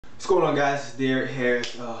What's going on, guys? It's Derek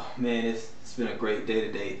Harris. Oh man, it's been a great day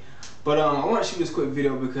today. But I want to shoot this quick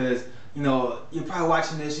video because you're probably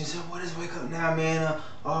watching this and you say, "What is wake up now, man?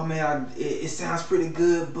 Oh man, it sounds pretty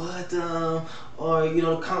good, but or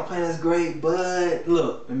the comp plan is great, but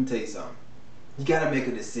look, let me tell you something. You gotta make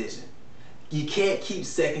a decision. You can't keep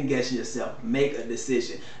second guessing yourself. Make a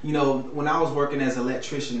decision. When I was working as an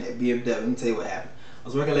electrician at BMW, let me tell you what happened. I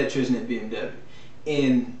was working electrician at BMW,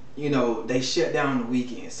 and they shut down on the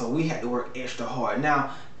weekends, so we had to work extra hard.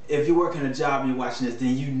 Now, if you're working a job and you're watching this,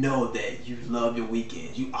 then you know that you love your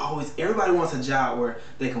weekends. Everybody wants a job where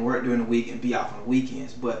they can work during the week and be off on the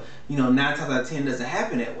weekends, but 9 times out of 10 it doesn't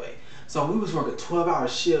happen that way. So we was working 12-hour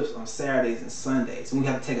shifts on Saturdays and Sundays, and we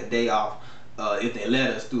have to take a day off if they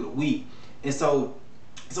let us through the week. And so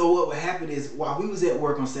what would happen is, while we was at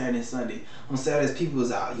work on Saturday and Sunday, on Saturdays people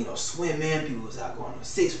was out, swimming, people was out going to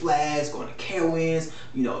Six Flags, going to Carowinds,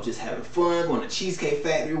 just having fun, going to Cheesecake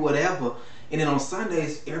Factory, whatever. And then on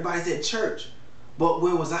Sundays, everybody's at church. But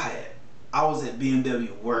where was I at? I was at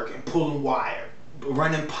BMW working, pulling wire,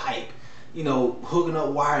 running pipe, hooking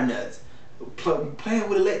up wire nuts, playing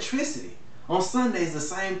with electricity. On Sundays, the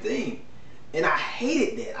same thing. And I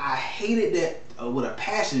hated that. I hated that with a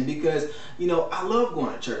passion, because I love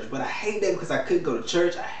going to church, but I hate that because I couldn't go to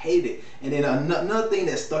church. I hate it. And then another thing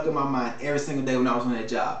that stuck in my mind every single day when I was on that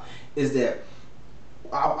job is that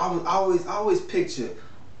I always picture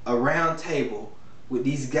a round table with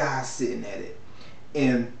these guys sitting at it,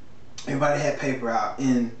 and everybody had paper out,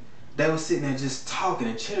 and they were sitting there just talking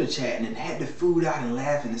and chitter-chatting and had the food out and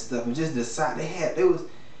laughing and stuff, and just decide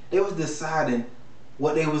they was deciding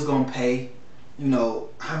what they was gonna pay,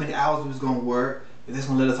 how many hours we was gonna work, if they're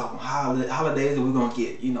gonna let us off on holidays, or we're gonna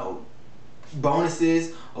get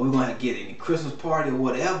bonuses, or we're gonna get any Christmas party or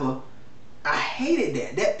whatever. I hated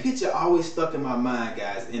that. That picture always stuck in my mind,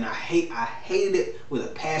 guys, and I hated it with a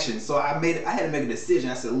passion. So I had to make a decision.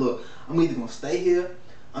 I said, look, I'm either gonna stay here,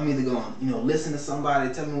 I'm either gonna listen to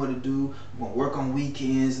somebody tell me what to do, I'm gonna work on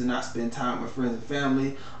weekends and not spend time with my friends and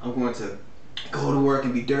family, I'm going to go to work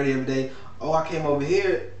and be dirty every day. Oh, I came over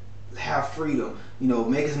here, have freedom,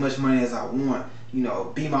 make as much money as I want,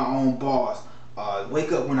 be my own boss,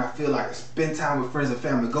 wake up when I feel like it, spend time with friends and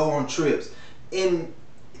family, go on trips. And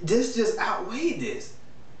this just outweighed this.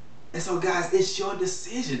 And so, guys, it's your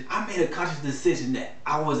decision. I made a conscious decision that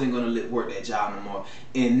I wasn't going to work that job no more.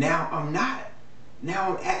 And now I'm not.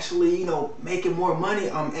 Now I'm actually, making more money.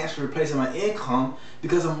 I'm actually replacing my income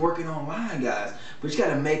because I'm working online, guys. But you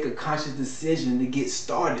got to make a conscious decision to get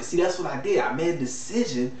started. See, that's what I did. I made a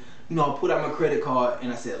decision. I put out my credit card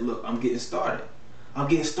and I said, look, I'm getting started. I'm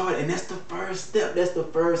getting started. And that's the first step. That's the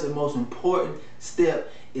first and most important step,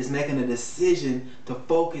 is making a decision to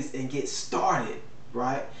focus and get started,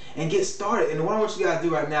 right? And get started. And what I want you guys to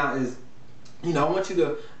do right now is, I want you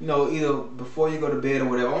to, either before you go to bed or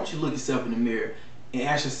whatever, I want you to look yourself in the mirror and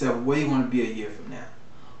ask yourself, where do you want to be a year from now?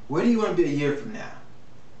 Where do you want to be a year from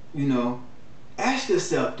now? Ask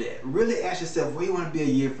yourself that. Really ask yourself, where you want to be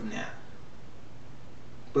a year from now?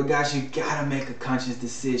 But guys, you gotta make a conscious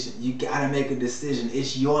decision. You gotta make a decision.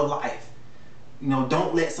 It's your life.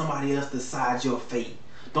 Don't let somebody else decide your fate.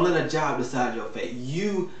 Don't let a job decide your fate.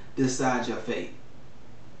 You decide your fate.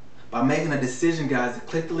 By making a decision, guys,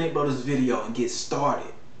 click the link below this video and get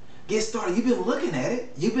started. Get started. You've been looking at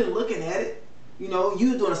it. You've been looking at it. You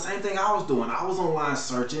were doing the same thing I was doing. I was online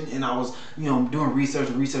searching, and I was, doing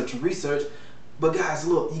research. But guys,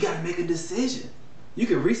 look, you gotta make a decision. You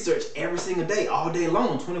can research every single day, all day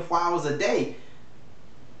long, 24 hours a day.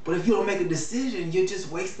 But if you don't make a decision, you're just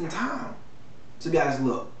wasting time. So guys,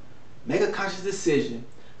 look, make a conscious decision.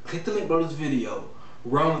 Click the link below this video.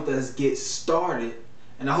 Run with us, get started.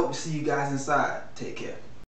 And I hope to see you guys inside. Take care.